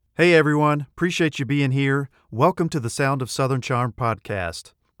Hey everyone, appreciate you being here. Welcome to the Sound of Southern Charm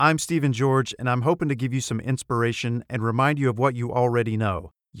podcast. I'm Stephen George, and I'm hoping to give you some inspiration and remind you of what you already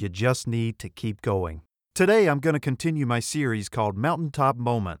know. You just need to keep going. Today I'm going to continue my series called Mountaintop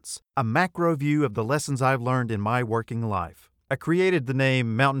Moments, a macro view of the lessons I've learned in my working life. I created the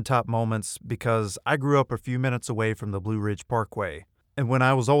name Mountaintop Moments because I grew up a few minutes away from the Blue Ridge Parkway. And when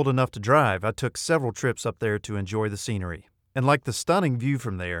I was old enough to drive, I took several trips up there to enjoy the scenery. And like the stunning view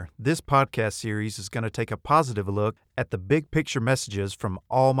from there, this podcast series is going to take a positive look at the big picture messages from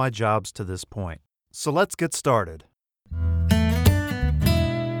all my jobs to this point. So let's get started.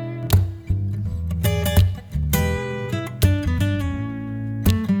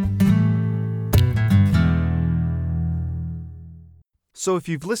 So if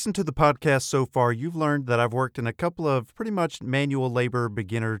you've listened to the podcast so far, you've learned that I've worked in a couple of pretty much manual labor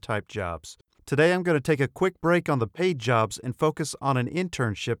beginner type jobs. Today I'm going to take a quick break on the paid jobs and focus on an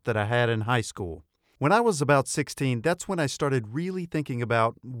internship that I had in high school. When I was about 16, that's when I started really thinking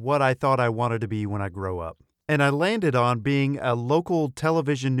about what I thought I wanted to be when I grow up. And I landed on being a local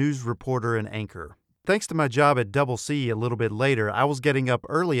television news reporter and anchor. Thanks to my job at Double C a little bit later, I was getting up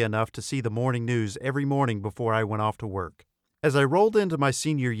early enough to see the morning news every morning before I went off to work. As I rolled into my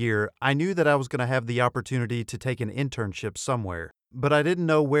senior year, I knew that I was going to have the opportunity to take an internship somewhere, but I didn't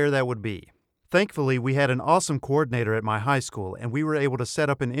know where that would be. Thankfully, we had an awesome coordinator at my high school, and we were able to set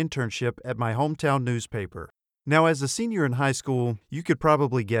up an internship at my hometown newspaper. Now, as a senior in high school, you could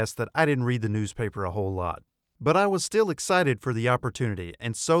probably guess that I didn't read the newspaper a whole lot. But I was still excited for the opportunity,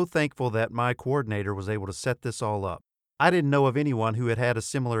 and so thankful that my coordinator was able to set this all up. I didn't know of anyone who had had a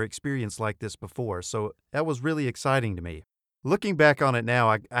similar experience like this before, so that was really exciting to me. Looking back on it now,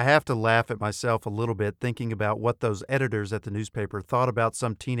 I have to laugh at myself a little bit thinking about what those editors at the newspaper thought about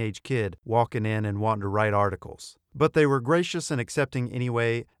some teenage kid walking in and wanting to write articles. But they were gracious and accepting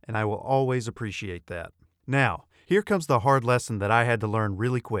anyway, and I will always appreciate that. Now, here comes the hard lesson that I had to learn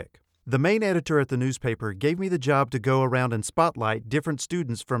really quick. The main editor at the newspaper gave me the job to go around and spotlight different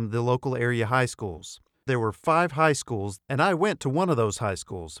students from the local area high schools. There were 5 high schools, and I went to one of those high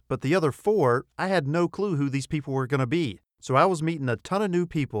schools, but the other 4, I had no clue who these people were going to be. So I was meeting a ton of new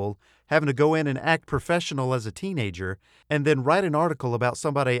people, having to go in and act professional as a teenager, and then write an article about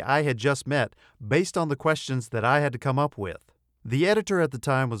somebody I had just met based on the questions that I had to come up with. The editor at the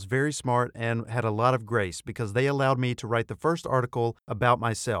time was very smart and had a lot of grace because they allowed me to write the first article about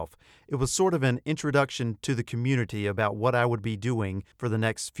myself. It was sort of an introduction to the community about what I would be doing for the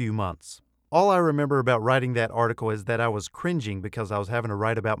next few months. All I remember about writing that article is that I was cringing because I was having to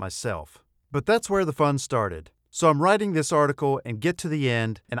write about myself. But that's where the fun started. So I'm writing this article and get to the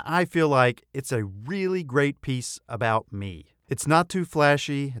end, and I feel like it's a really great piece about me. It's not too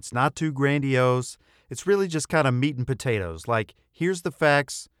flashy, it's not too grandiose, it's really just kind of meat and potatoes, like here's the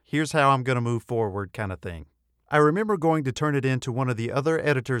facts, here's how I'm going to move forward kind of thing. I remember going to turn it in to one of the other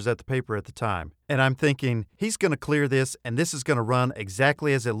editors at the paper at the time, and I'm thinking, he's going to clear this, and this is going to run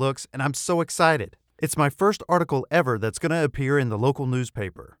exactly as it looks, and I'm so excited. It's my first article ever that's going to appear in the local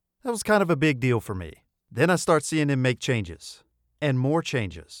newspaper. That was kind of a big deal for me. Then I start seeing him make changes, and more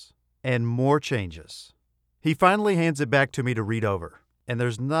changes, and more changes. He finally hands it back to me to read over, and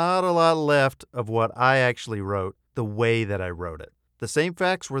there's not a lot left of what I actually wrote the way that I wrote it. The same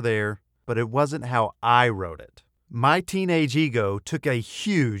facts were there, but it wasn't how I wrote it. My teenage ego took a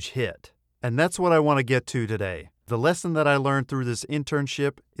huge hit, and that's what I want to get to today. The lesson that I learned through this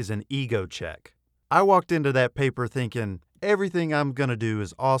internship is an ego check. I walked into that paper thinking, everything I'm going to do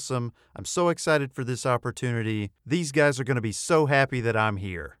is awesome. I'm so excited for this opportunity. These guys are going to be so happy that I'm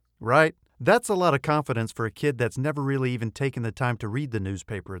here, right? That's a lot of confidence for a kid that's never really even taken the time to read the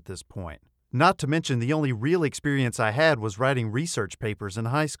newspaper at this point. Not to mention the only real experience I had was writing research papers in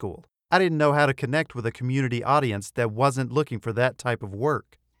high school. I didn't know how to connect with a community audience that wasn't looking for that type of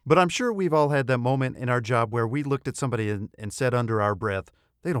work. But I'm sure we've all had that moment in our job where we looked at somebody and said under our breath,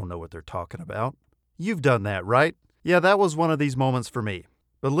 they don't know what they're talking about. You've done that, right? Yeah, that was one of these moments for me.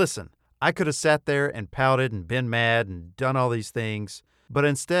 But listen, I could have sat there and pouted and been mad and done all these things, but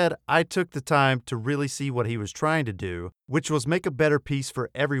instead I took the time to really see what he was trying to do, which was make a better piece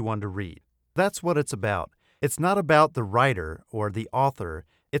for everyone to read. That's what it's about. It's not about the writer or the author.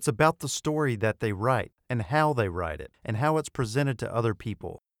 It's about the story that they write and how they write it and how it's presented to other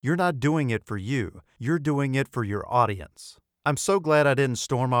people. You're not doing it for you. You're doing it for your audience. I'm so glad I didn't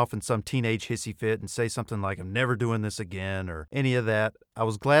storm off in some teenage hissy fit and say something like, I'm never doing this again, or any of that. I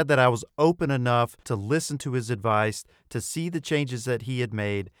was glad that I was open enough to listen to his advice, to see the changes that he had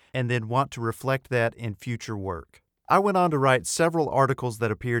made, and then want to reflect that in future work. I went on to write several articles that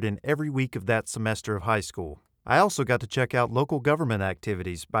appeared in every week of that semester of high school. I also got to check out local government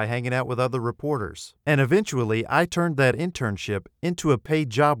activities by hanging out with other reporters. And eventually, I turned that internship into a paid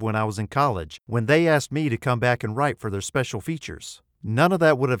job when I was in college, when they asked me to come back and write for their special features. None of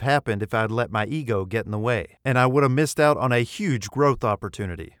that would have happened if I'd let my ego get in the way, and I would have missed out on a huge growth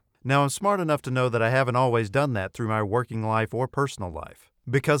opportunity. Now, I'm smart enough to know that I haven't always done that through my working life or personal life,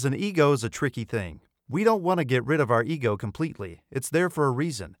 because an ego is a tricky thing. We don't want to get rid of our ego completely. It's there for a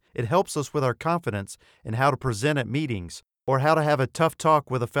reason. It helps us with our confidence in how to present at meetings or how to have a tough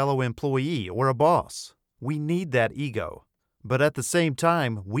talk with a fellow employee or a boss. We need that ego. But at the same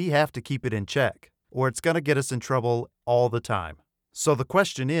time, we have to keep it in check, or it's going to get us in trouble all the time. So the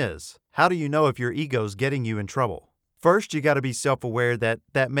question is, how do you know if your ego's getting you in trouble? First, you got to be self-aware that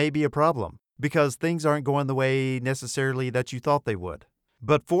that may be a problem, because things aren't going the way necessarily that you thought they would.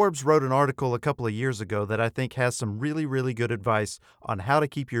 But Forbes wrote an article a couple of years ago that I think has some really good advice on how to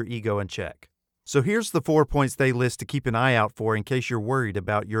keep your ego in check. So here's the 4 points they list to keep an eye out for in case you're worried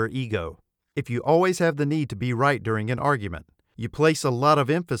about your ego. If you always have the need to be right during an argument, you place a lot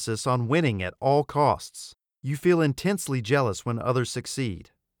of emphasis on winning at all costs. You feel intensely jealous when others succeed.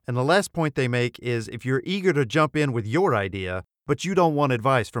 And the last point they make is if you're eager to jump in with your idea, but you don't want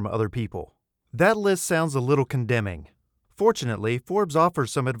advice from other people. That list sounds a little condemning. Fortunately, Forbes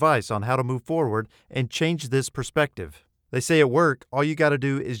offers some advice on how to move forward and change this perspective. They say at work, all you got to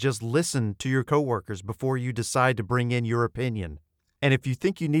do is just listen to your coworkers before you decide to bring in your opinion. And if you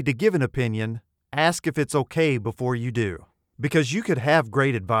think you need to give an opinion, ask if it's okay before you do. Because you could have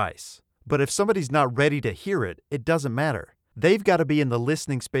great advice, but if somebody's not ready to hear it, it doesn't matter. They've got to be in the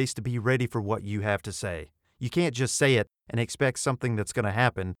listening space to be ready for what you have to say. You can't just say it and expect something that's going to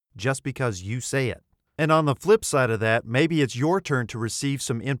happen just because you say it. And on the flip side of that, maybe it's your turn to receive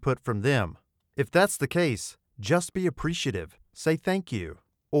some input from them. If that's the case, just be appreciative. Say thank you.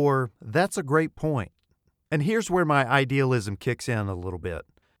 Or, that's a great point. And here's where my idealism kicks in a little bit.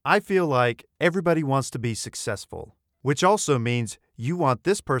 I feel like everybody wants to be successful, which also means you want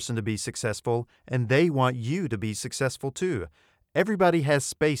this person to be successful and they want you to be successful too. Everybody has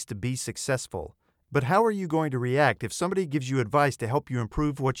space to be successful. But how are you going to react if somebody gives you advice to help you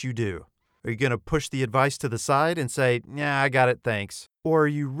improve what you do? Are you going to push the advice to the side and say, "Yeah, I got it, thanks"? Or are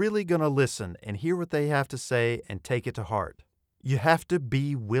you really going to listen and hear what they have to say and take it to heart? You have to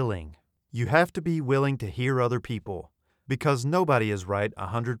be willing. You have to be willing to hear other people, because nobody is right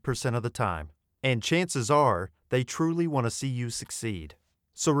 100% of the time. And chances are, they truly want to see you succeed.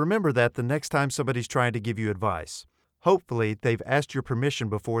 So remember that the next time somebody's trying to give you advice. Hopefully, they've asked your permission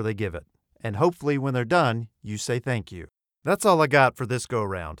before they give it. And hopefully, when they're done, you say thank you. That's all I got for this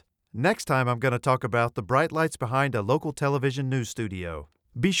go-round. Next time, I'm going to talk about the bright lights behind a local television news studio.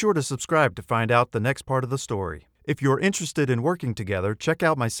 Be sure to subscribe to find out the next part of the story. If you're interested in working together, check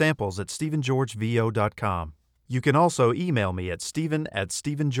out my samples at StephenGeorgeVO.com. You can also email me at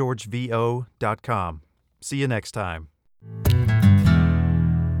Stephen@StephenGeorgeVO.com. See you next time.